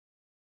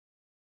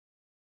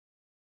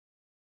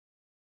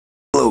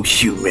Hello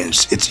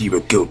humans, it's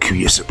EvilGokuu,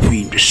 your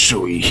supreme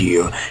destroyer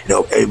here, and I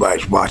hope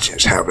everybody's watching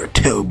is having a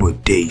terrible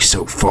day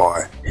so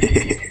far.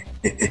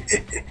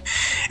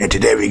 And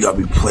today we're gonna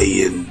be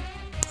playing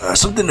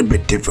something a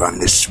bit different on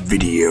this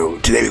video.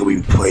 Today we're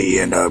gonna be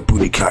playing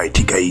Budokai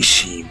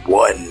Tenkaichi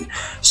 1.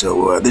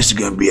 So this is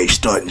gonna be a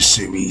starting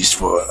series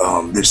for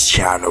this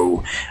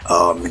channel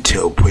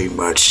until pretty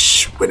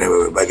much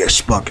whenever I guess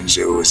Sparking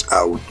Zero is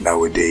out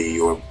nowadays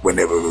or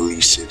whenever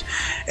release it.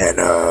 And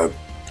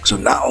so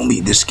not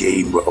only this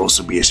game will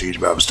also be a series,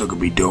 but I'm still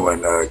gonna be doing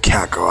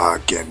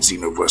Kakarot and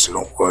Xenoverse, so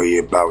don't worry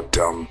about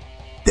them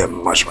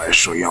much when I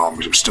show you how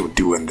I'm still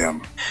doing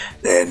them.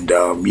 And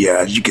yeah,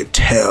 as you can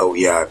tell,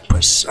 yeah,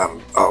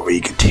 I'm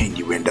already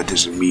continuing. That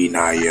doesn't mean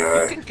I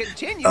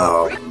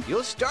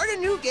You'll start a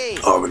new game.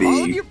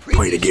 already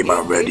played the game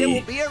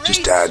already.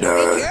 Just that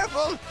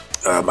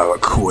my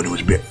recording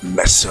was a bit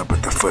messed up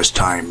at the first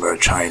time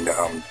trying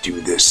to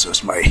do this, so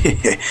it's my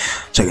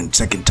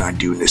second time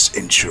doing this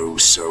intro,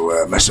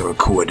 so messed up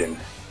recording.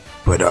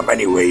 But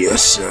anyway,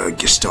 let's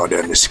get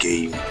started on this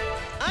game.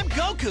 I'm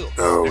Goku.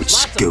 Oh,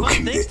 it's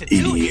Goku, the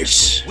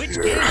idiot.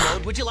 Which game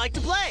mode would you like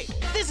to play?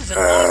 This is an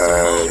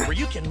awesome mode where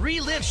you can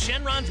relive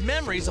Shenron's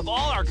memories of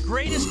all our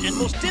greatest and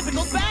most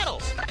difficult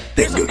battles.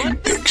 Thanks, Goku.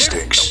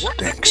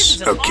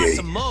 Thanks. Okay,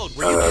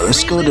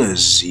 let's go to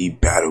Z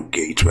Battle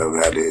Gate,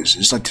 whatever that is.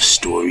 It's like the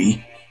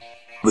story.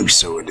 I believe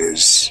so it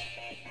is.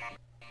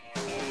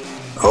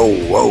 Oh,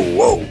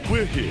 whoa.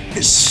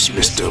 It's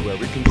Mr.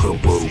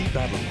 Purple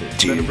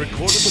Dude. Of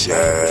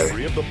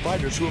the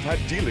fighters who have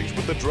had dealings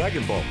with the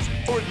Dragon Balls,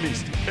 or at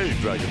least a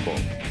Dragon Ball.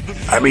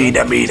 I mean,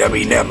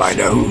 never mind.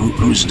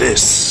 Who's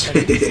this?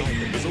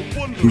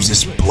 Who's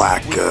this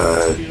black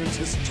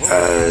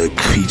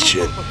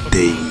creature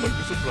thing?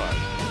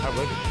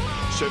 However,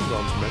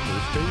 Shenron's memory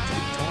fades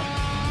with time,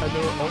 and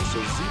there are also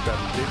Z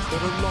battle gates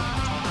that are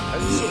locked.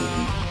 And so,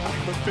 I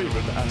have a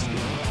favor to ask you.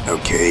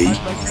 Okay,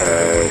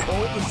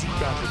 all the Z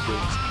battle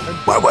gates.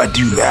 why would I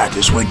do that?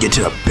 Just want to get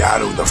to the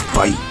battle, the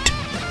fight.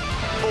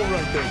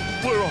 Alright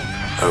then, we're off.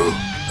 Oh,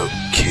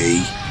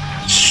 okay.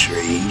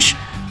 Strange.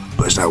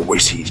 But it's not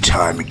wasting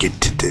time to get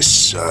to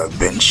this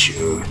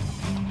venture.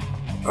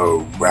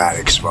 Oh,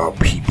 Radix of all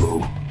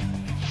people.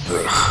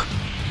 Ugh.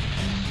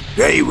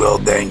 Very well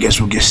then, guess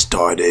we'll get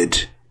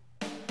started.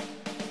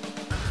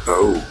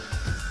 Oh.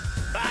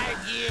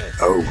 5 years.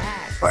 Oh,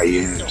 5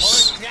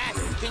 years.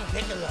 King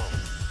Piccolo,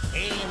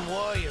 alien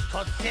warriors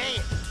called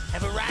Saiyans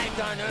have arrived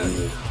on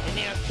Earth, and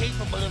they are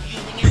capable of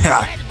using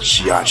Ha! incredibly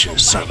Shiacha,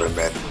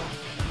 Cybermen.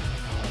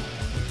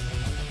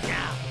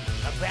 Now,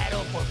 a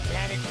battle for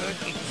planet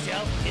Earth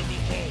itself will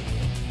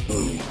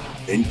begin.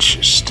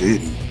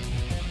 Interesting.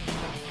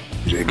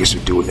 I guess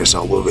we're doing this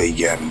all over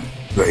again.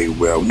 Very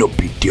well, no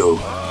big deal.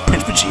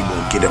 Prince Vegeta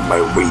won't get in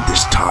my way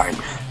this time.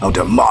 I'll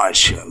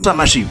demolish him. Time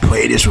I actually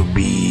play this will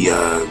be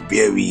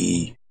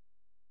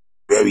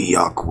very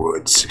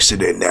awkward,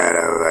 considering that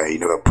I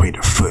never played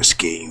the first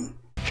game.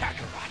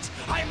 Kakarot,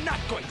 I am not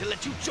going to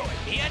let you join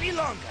me any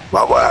longer.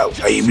 Wow,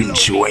 I even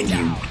join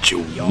you with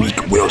your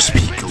weak will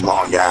speak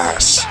long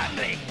ass.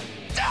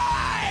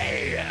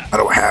 Die! I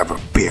don't have a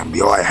family,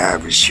 all I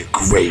have is your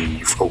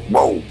grave. Oh,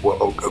 whoa,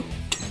 okay.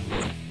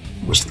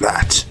 What's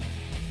that?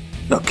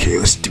 Okay,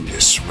 let's do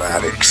this,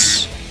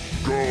 Radix.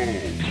 Go!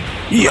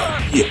 Yeah,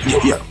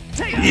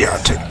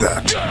 take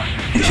that.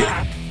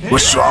 Yeah.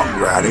 What's wrong,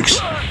 Radix?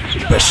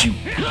 The best you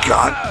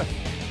got?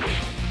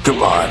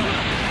 Come on.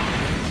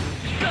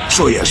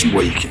 Show us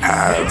what you can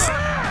have.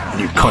 And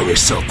you call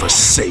yourself a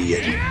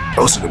Saiyan.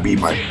 Also to be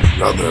my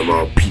brother of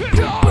all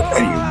people. But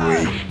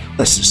anyway,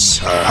 let's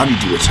just, how do you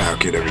do attack?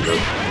 Okay, there we go.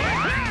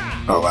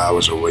 Oh, that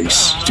was a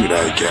waste. Let's do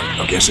that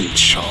again. Okay, so you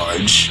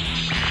charge.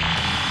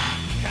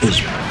 It's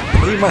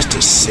pretty much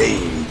the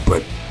same,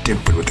 but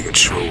different with the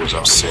controls,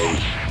 I'll say.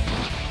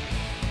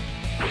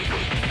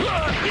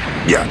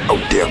 Yeah, oh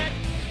damn.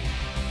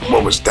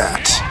 What was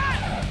that?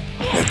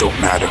 That don't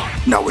matter.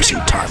 Now we see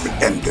time to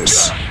end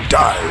this.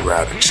 Die,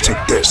 Radix.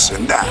 Take this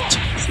and that.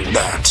 And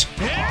that.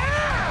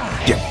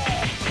 Yeah.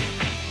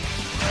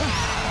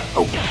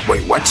 Oh,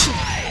 wait, what?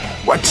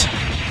 What?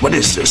 What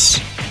is this?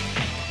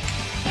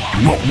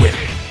 You won't win.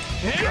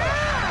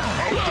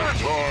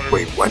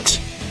 Wait, what?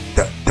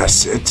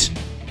 That's it?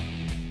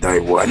 I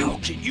won? How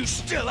can you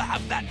still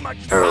have that much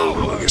Oh,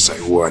 power? I guess I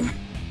won.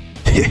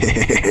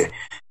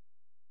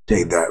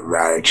 Take that,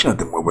 Radix.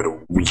 Nothing more but a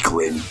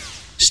weakling.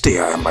 Stay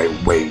out of my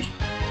way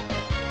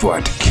before I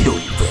had to kill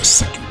you for a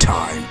second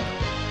time,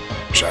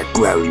 which I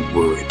gladly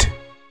would.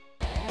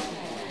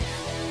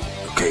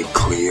 Okay,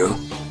 clear.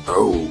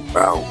 Oh,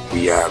 wow,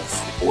 we have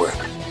what?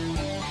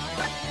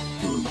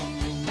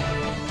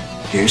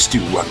 Okay, let's do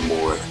one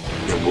more.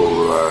 Then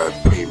we'll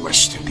pretty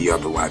much do the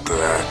other one after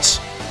that.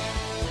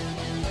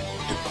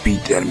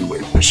 Beat the enemy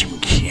with a pushing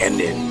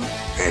cannon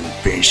and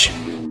finishing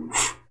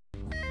move.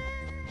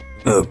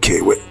 Okay,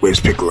 where's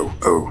Piccolo?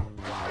 Oh.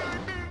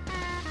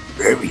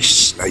 Very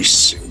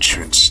nice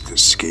entrance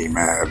this game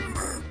had.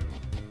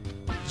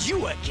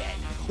 You again?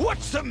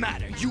 What's the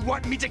matter? You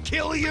want me to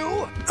kill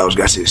you? I was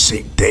gonna say the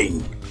same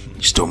thing.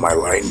 You stole my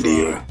line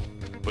there.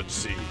 But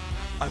see,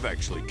 I've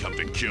actually come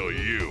to kill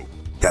you.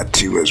 That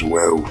too as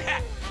well.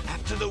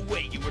 After the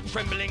way you were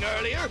trembling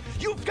earlier,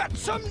 you've got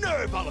some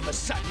nerve all of a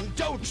sudden,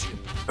 don't you?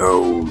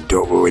 Oh,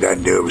 don't worry, that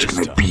nerve is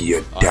gonna be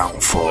a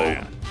downfall.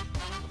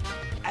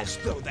 As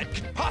though that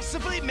could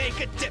possibly make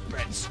a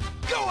difference.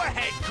 Go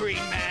ahead,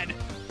 Green Man.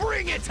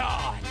 Bring it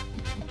on.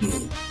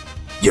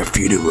 Your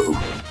funeral.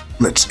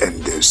 Let's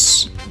end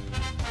this.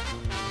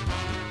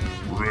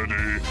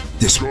 Ready?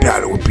 This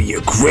battle will be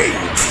a grave.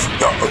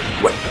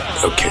 What?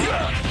 Okay.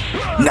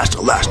 And that's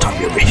the last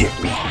time you ever hit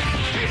me.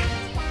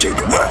 Take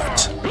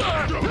that.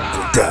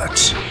 And that.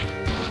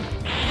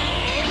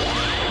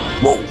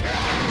 Whoa.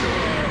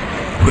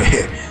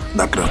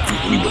 Not gonna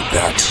beat me with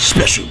that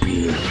special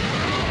beam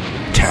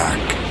attack.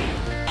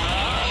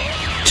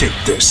 Take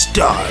this,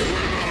 die.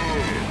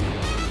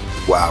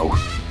 Wow.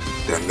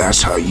 Then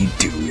that's how you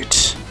do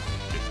it.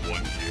 In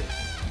 1 year,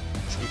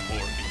 2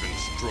 more even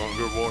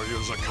stronger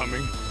warriors are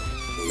coming.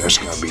 That's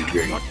gonna be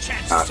great.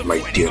 Not my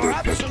deal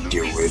to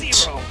deal with.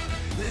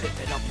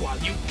 Live it up while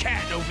you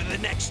can over the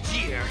next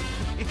year.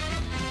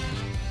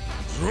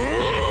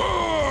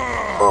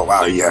 Oh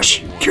wow, he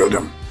actually killed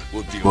him.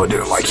 Well,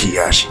 didn't like he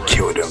actually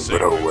killed him,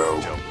 but oh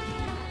well.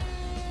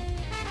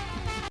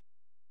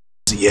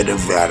 The end of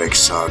Vatic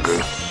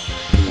Saga.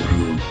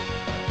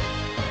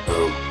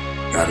 Oh,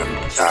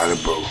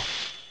 Adamo.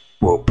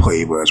 Well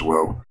played as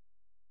well.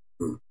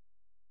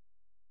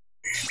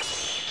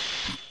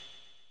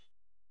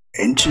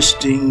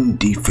 Interesting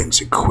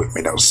defense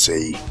equipment, I'll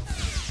say.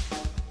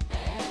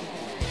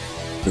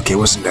 Okay,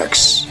 what's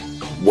next?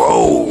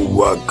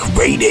 Whoa,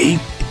 grade 8?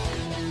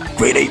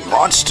 Grade 8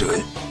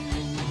 monster?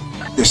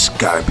 This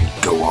gotta be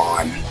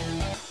Gohan.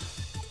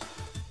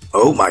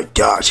 Oh my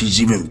gosh,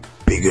 he's even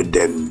bigger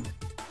than,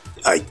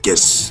 I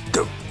guess,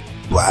 the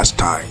last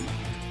time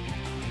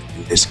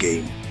in this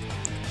game.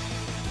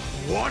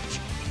 What?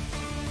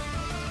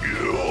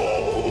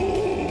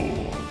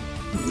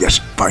 That's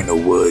final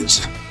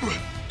words.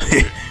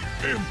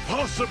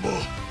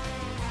 Impossible!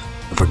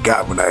 I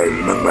forgot when I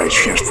remember I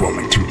transformed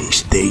into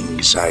these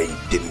things, I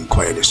didn't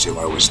quite understand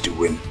what I was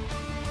doing.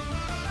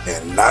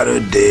 And neither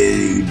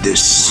did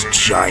this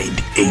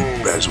giant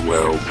ape as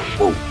well.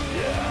 Whoa.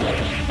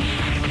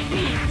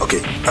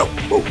 Okay, oh,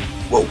 whoa,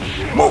 whoa,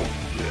 whoa,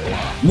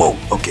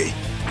 whoa, okay.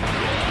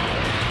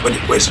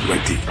 Where's it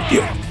right there?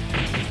 Here.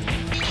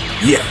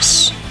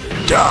 Yes,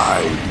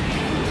 die.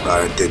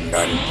 I did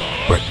none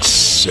but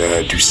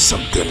do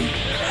something.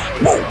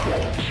 Whoa.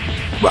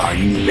 Wow,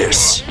 you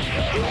miss.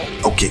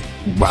 Okay,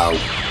 wow.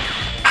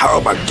 How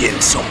am I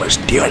getting so much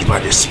damage by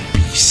this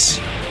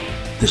beast?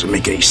 Doesn't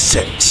make any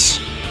sense.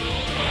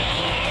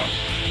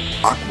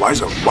 Why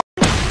is it?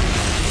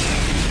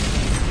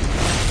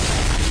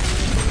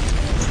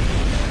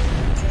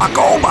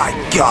 Oh my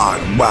god,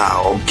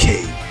 wow,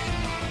 okay.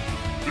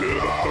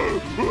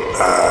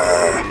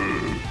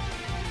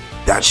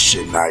 That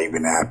should not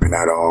even happen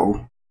at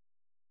all.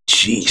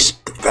 Jeez,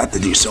 the fact to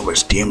do so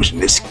much damage in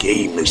this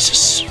game is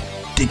just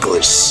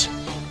ridiculous.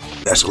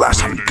 That's the last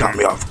time you got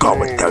me off guard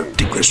with that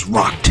ridiculous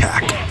rock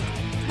attack.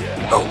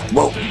 Oh,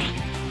 whoa.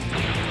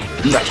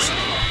 Nice.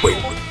 Wait,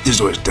 this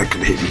is that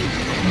could hit me.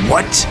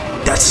 What?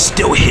 That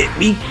still hit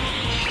me?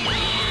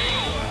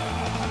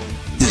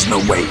 There's no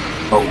way.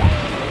 Oh.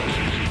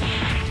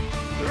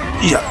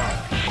 Yeah.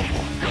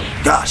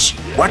 Gosh,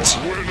 what?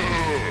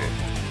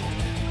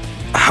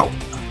 How?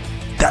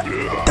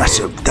 That's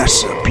a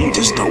beat.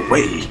 There's no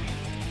way.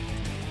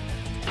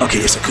 Okay,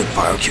 yes, I could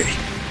fire. Okay.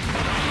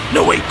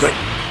 No way. Good.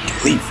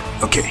 Leave.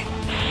 Okay.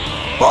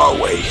 Far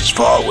away, as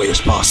far away as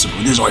possible.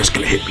 This is always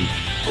gonna hit me.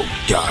 Oh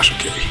gosh.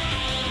 Okay.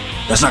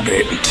 That's not gonna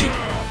hit me too.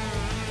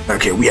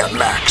 Okay, we have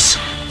Max.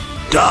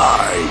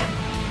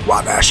 Die.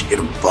 Wow, I actually hit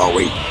him far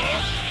away.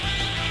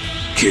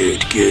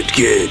 Good, good,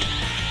 good.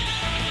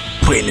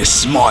 Playing this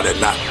smarter,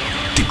 not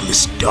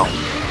ridiculous dumb.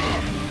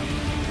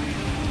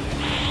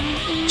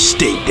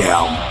 Stay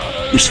down.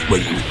 This is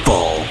where you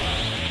fall.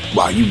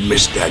 Wow, you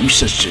missed that. You're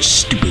such a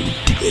stupid,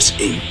 ridiculous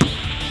ape.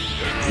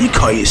 You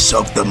call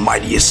yourself the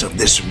mightiest of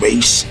this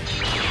race?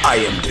 I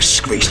am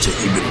disgraced to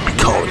even be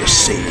called a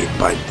Saiyan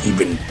by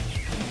even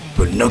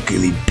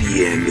binocularly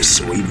being this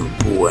or even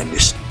born in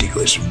this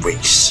ridiculous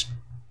race.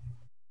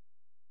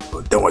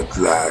 But done with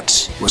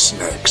that. What's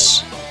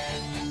next?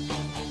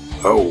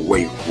 Oh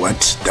wait,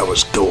 what? That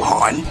was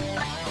Gohan?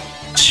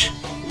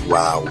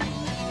 Wow.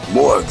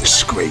 More of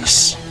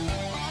disgrace.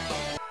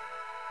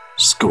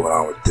 What's going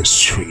on with this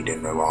tree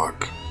in the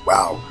rock?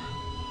 Wow.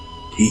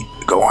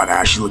 Gohan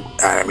actually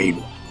looked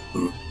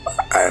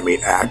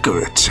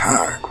accurate,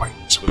 huh? Quite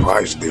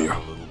surprised there. A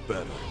little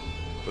better.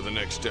 For the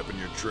next step in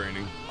your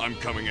training, I'm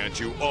coming at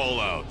you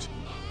all out.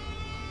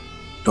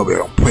 Nobody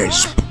don't play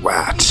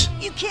Sprat.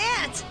 You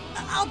can't!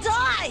 I'll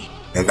die!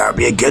 And that'd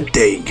be a good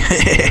thing.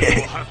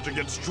 You'll have to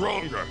get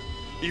stronger.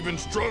 Even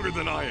stronger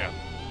than I am.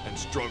 And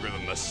stronger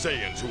than the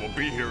Saiyans who will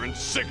be here in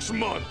 6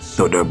 months.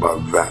 Don't know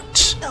about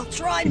that. I'll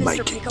try, He Mr. might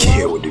get Piccolo.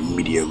 killed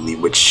immediately,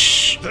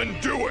 which Then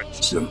do it!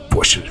 is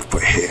unfortunate for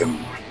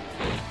him.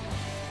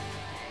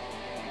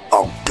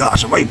 Oh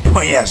gosh, I'm already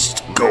playing as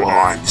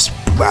Gohan, this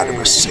brat of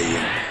a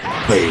Saiyan.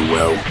 Very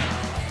well.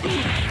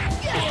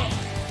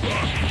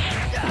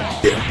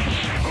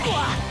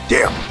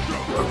 Damn.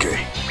 Okay.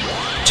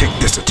 Take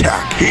this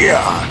attack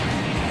here.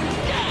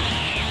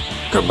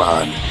 Come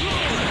on.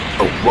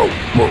 Oh, whoa,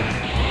 whoa.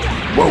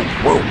 Whoa,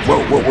 whoa,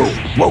 whoa, whoa,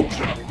 whoa,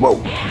 whoa, whoa.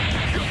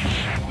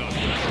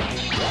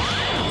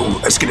 Ooh,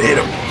 let's get hit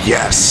him.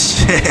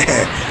 Yes.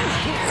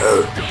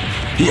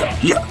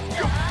 Yeah.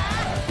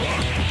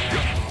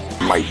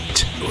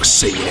 Might or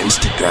Saiyan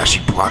instinct to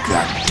actually block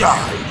that.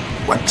 Die.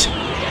 What?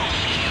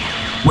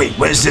 Wait,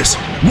 what is this?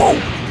 Whoa.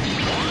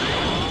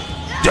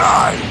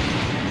 Die.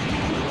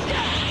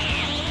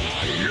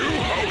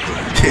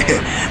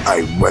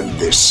 I won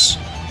this.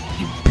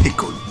 You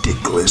pickle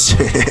dickless.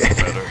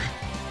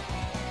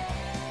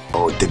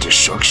 Oh, the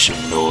destruction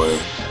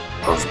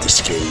of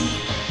this game.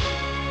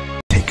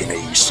 Taking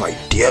a slight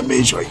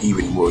damage or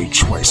even worry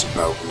twice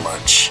about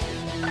much.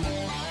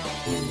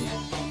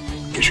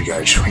 Guess we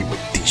gotta train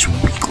with these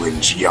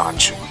weaklings,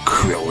 Yamcha and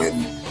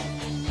Krillin.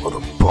 Or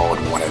the bald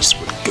one, as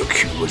what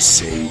Goku would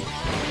say.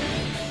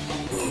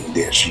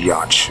 There's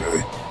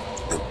Yamcha,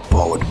 the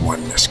bald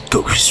one that's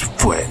Goku's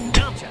friend.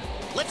 Yamcha,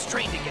 let's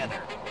train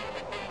together.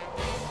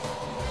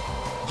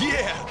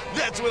 Yeah,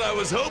 that's what I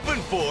was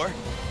hoping for.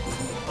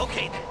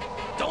 Okay then,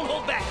 don't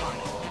hold back on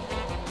it.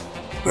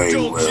 Very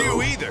Don't well.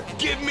 you either.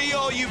 Give me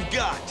all you've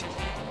got.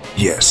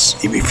 Yes,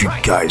 even if you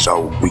guys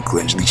are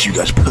weaklings, at least you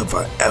guys put up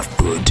an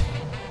effort.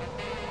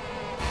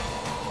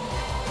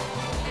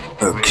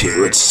 Okay,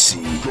 let's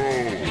see.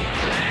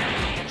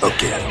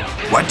 Okay,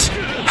 what?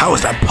 How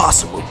is that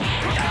possible?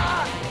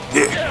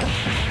 Yeah.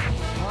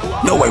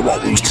 No, I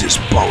won't lose to this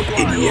bald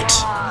idiot.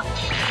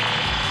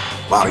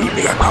 Wow, you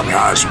think I probably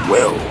are as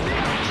well.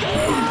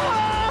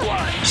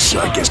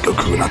 So I guess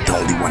Goku not the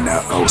only one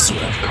that also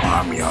have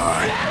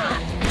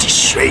Kamiya. Which is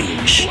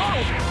strange.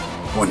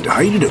 Wonder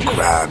how you do the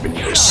grab in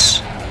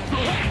this.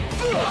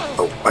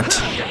 Oh, what?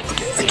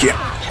 Okay, I can't.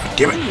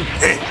 Damn it.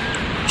 Hey,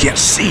 can't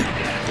see.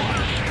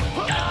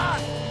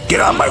 Get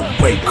out of my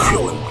way,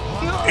 Krillin.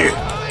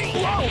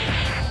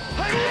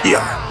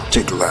 Yeah,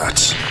 take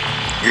that.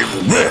 Give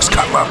me this,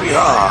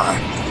 Kamiya.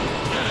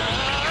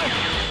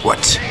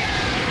 What?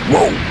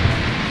 Whoa.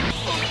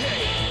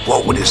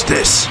 Whoa, what is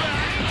this?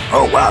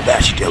 Oh wow, that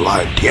actually did a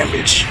lot of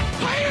damage.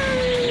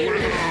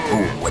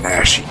 Oh, when I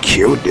actually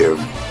killed him.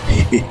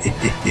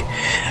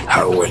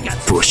 How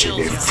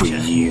unfortunate for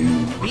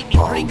you,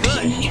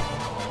 Baldy.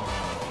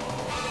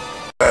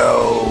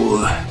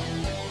 Well,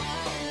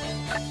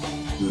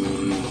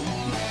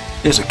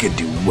 guess I could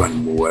do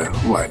one more.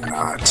 Why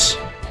not?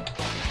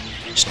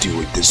 Let's do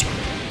with this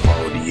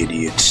Baldy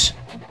idiot.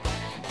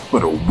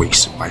 What a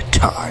waste of my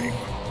time.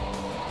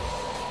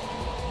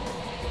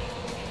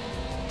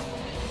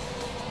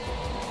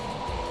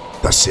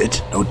 That's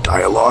it? No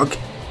dialogue?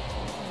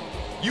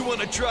 You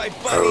want to try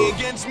fighting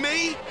against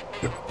me?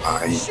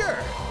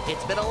 Sure,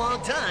 it's been a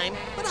long time,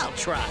 but I'll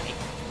try.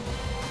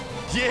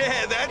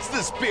 Yeah, that's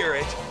the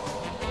spirit.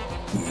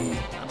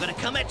 I'm gonna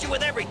come at you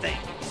with everything,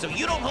 so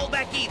you don't hold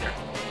back either.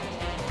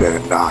 Better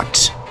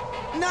not.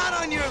 Not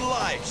on your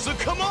life, so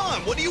come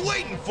on, what are you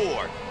waiting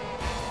for?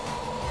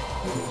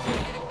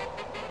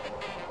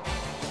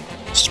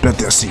 Expect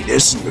to see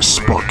this in the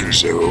Sparking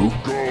Zero,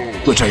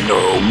 which I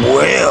know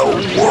well.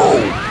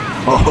 Whoa!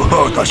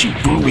 Oh, I thought you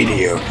blew me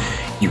there,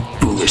 you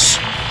foolish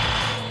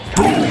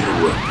fool.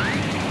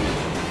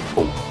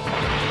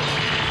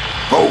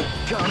 Oh.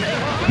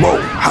 Whoa,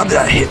 how did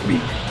that hit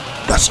me?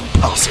 That's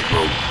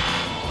impossible.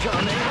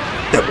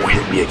 That won't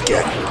hit me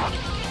again.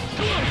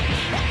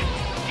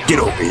 Get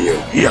over here.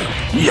 Yeah.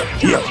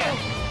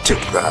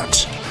 Take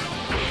that.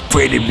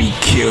 Afraid to be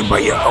killed by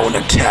your own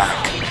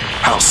attack.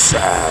 How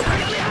sad.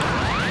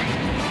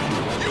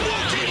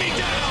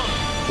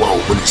 Whoa,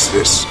 what is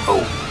this?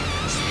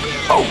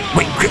 Oh,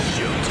 wait,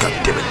 God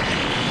damn it.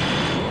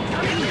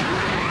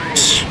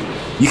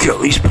 You could at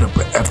least put up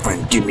an effort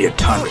and give me a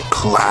time to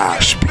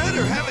clash,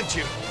 Better, haven't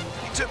you?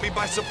 You took me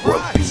by Or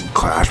surprise. being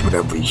clash,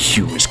 whatever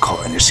humans call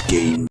it in this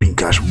game. Being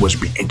clash was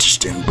be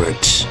interesting,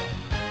 but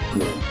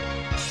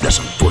that's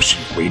an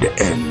unfortunate way to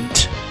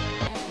end.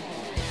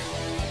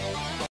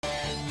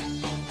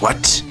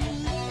 What?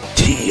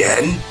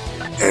 TN?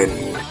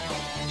 And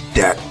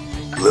that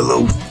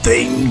little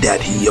thing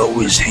that he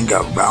always hang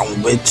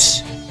around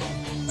with?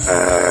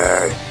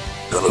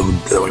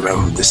 Don't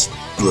remember who this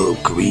little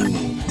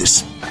green,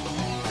 this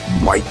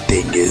white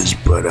thing is,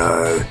 but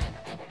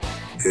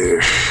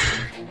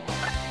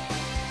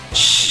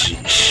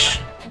sheesh.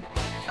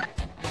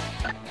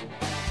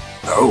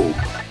 Oh,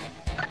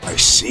 I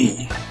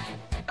see.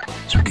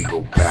 So we can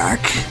go back.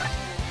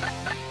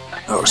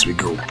 Oh, so we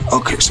go.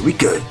 Okay, so we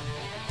could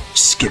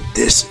skip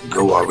this and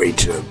go already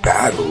to the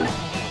battle.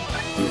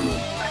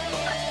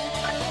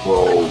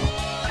 Well,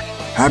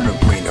 I've been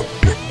playing a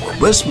bit more.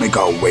 Let's make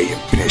our way in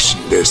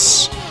finishing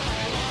this.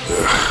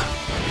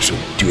 So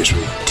do this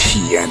with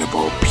TN of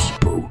all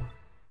people.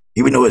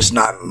 Even though it's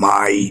not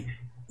my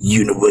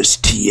universe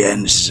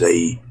TN, this is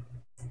a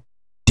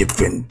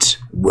different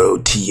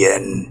world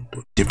TN,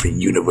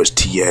 different universe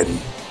TN.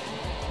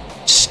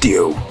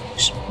 Still,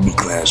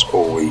 weak as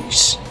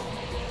always.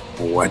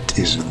 What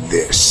is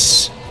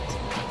this?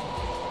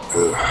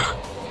 Ugh.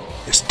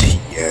 It's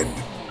TN.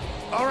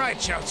 All right,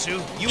 Chaozu.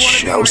 You want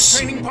to be my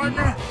training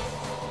partner?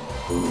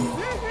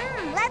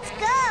 Let's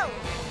go.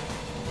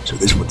 So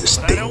this is what this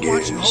But I thing don't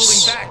want you holding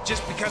is. back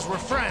just because we're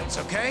friends,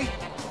 okay?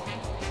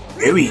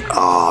 Very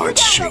odd, Don't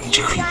strange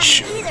go easy on me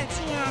creature. either,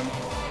 Tien.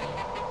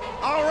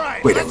 All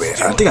right. Wait a let's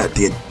minute, do I it.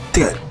 think I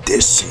did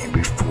this scene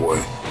before.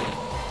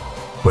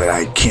 But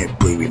I can't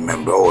really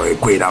remember. Oh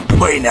wait, I'm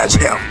playing as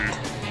him.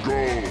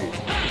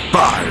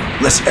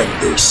 Fine, let's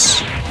end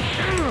this.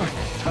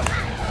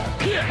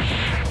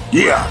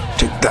 Yeah,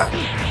 take that.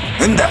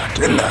 And that,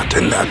 and that,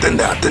 and that, and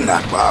that, and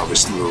that. Wow,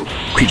 this little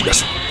creature got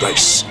some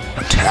nice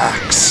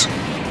attacks.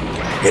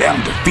 And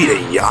I'm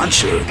defeating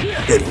Yamcha.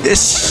 And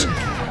this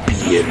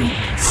being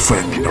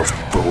friend of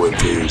foe of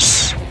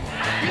his.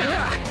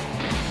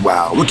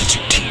 Wow, look at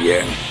you,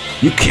 TN.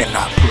 You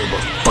cannot put up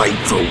a fight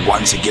for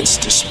once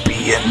against this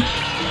being.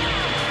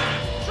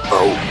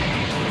 Oh.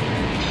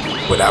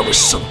 But that was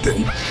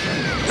something.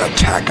 The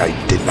attack I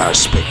did not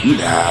expect you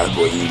to have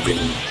or even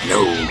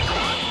know.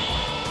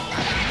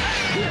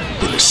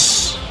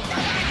 This.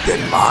 Than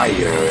my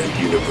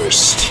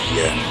universe,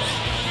 TN.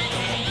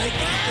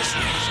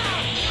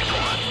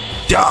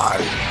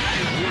 Die.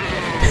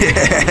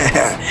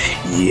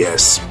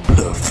 Yes,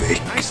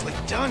 perfect. Nicely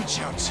done,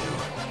 Chaozu.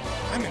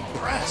 I'm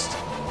impressed.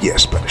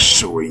 Yes, but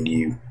showing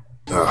you.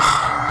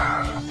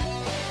 God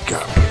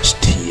bless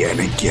TN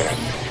again.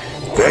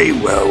 Very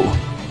well.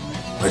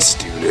 Let's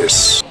do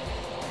this.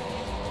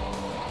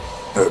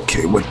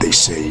 Okay, what they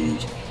say?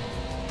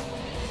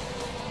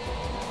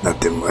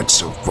 Nothing much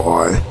so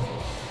far.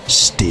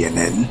 Staying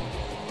in.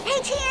 Hey,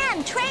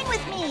 Tien, train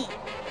with me.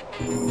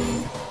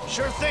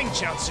 Sure thing,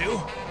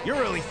 Chaozu. You're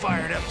really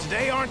fired up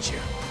today, aren't you?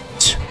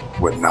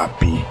 Would not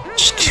be.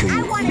 Just kill I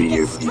you want to get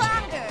immediately.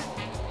 stronger.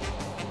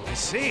 I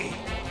see.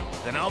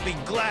 Then I'll be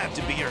glad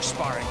to be your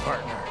sparring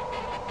partner.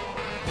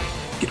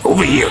 Get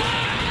over here.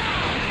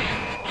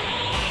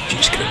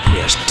 She's gonna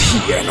press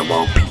TN of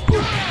all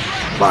people.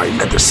 Why,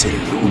 not the same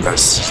move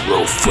as his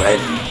little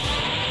friend.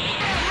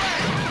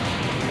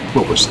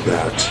 What was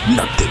that?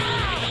 Nothing.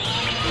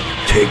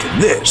 Take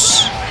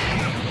this.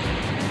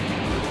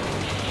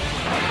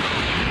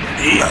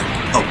 Yeah,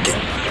 okay.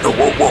 Oh,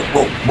 whoa, whoa,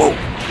 whoa, whoa.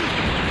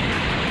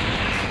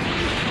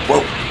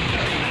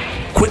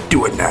 Whoa. Quit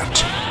doing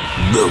that,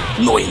 little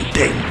annoying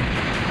thing.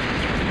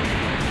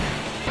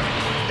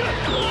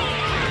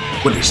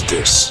 What is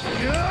this?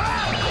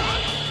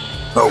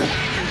 Oh,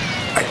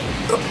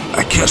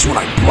 I guess when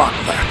I block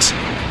that.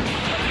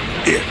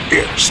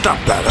 Here, stop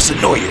that. That's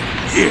annoying.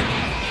 Here,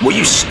 will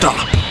you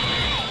stop?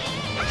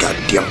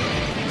 Goddamn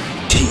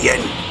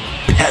TN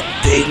pet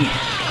thing.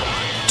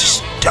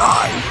 Just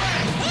die.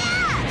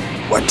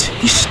 What?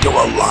 He's still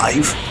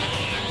alive?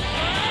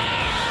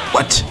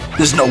 What?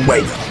 There's no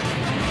way.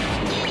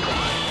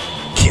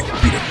 Can't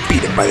be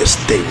defeated by this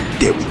thing.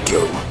 There we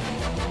go.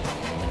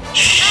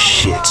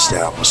 Shit,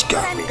 that almost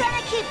got I'm me.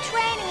 gonna keep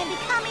training and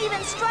become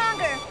even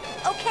stronger.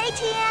 Okay,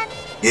 Tien?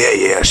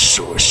 Yeah,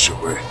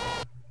 sure.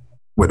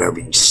 Whatever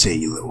you say,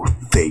 little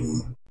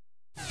thing.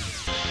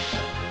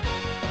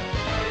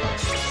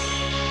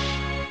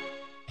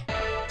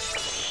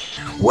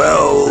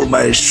 Well,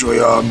 my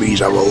destroyer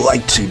armies, I would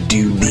like to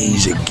do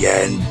these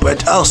again,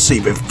 but I'll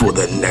save it for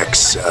the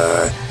next,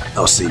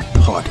 I'll say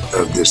part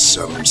of this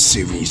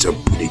series of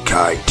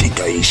Budokai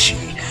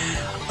Tenkaichi.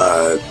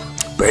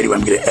 But anyway,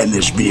 I'm gonna end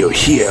this video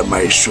here,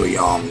 my destroyer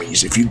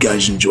armies. If you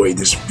guys enjoyed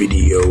this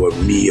video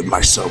of me and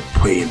myself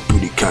playing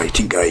Budokai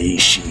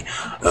Tenkaichi,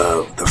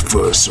 the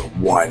first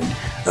one,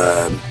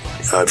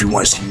 if you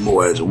want to see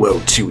more as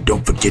well too,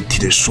 don't forget to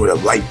destroy the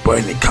like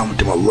button and comment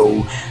down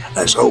below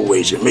as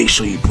always, and make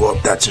sure you blow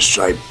up that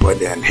subscribe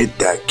button and hit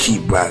that key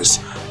blast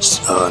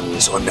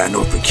on that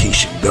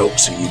notification bell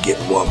so you get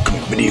more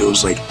upcoming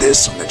videos like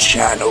this on the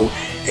channel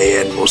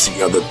and most of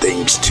the other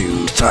things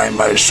too. Time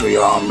I destroy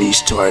your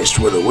armies till I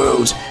destroy the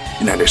worlds,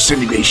 and I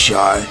descend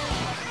shot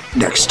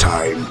next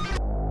time.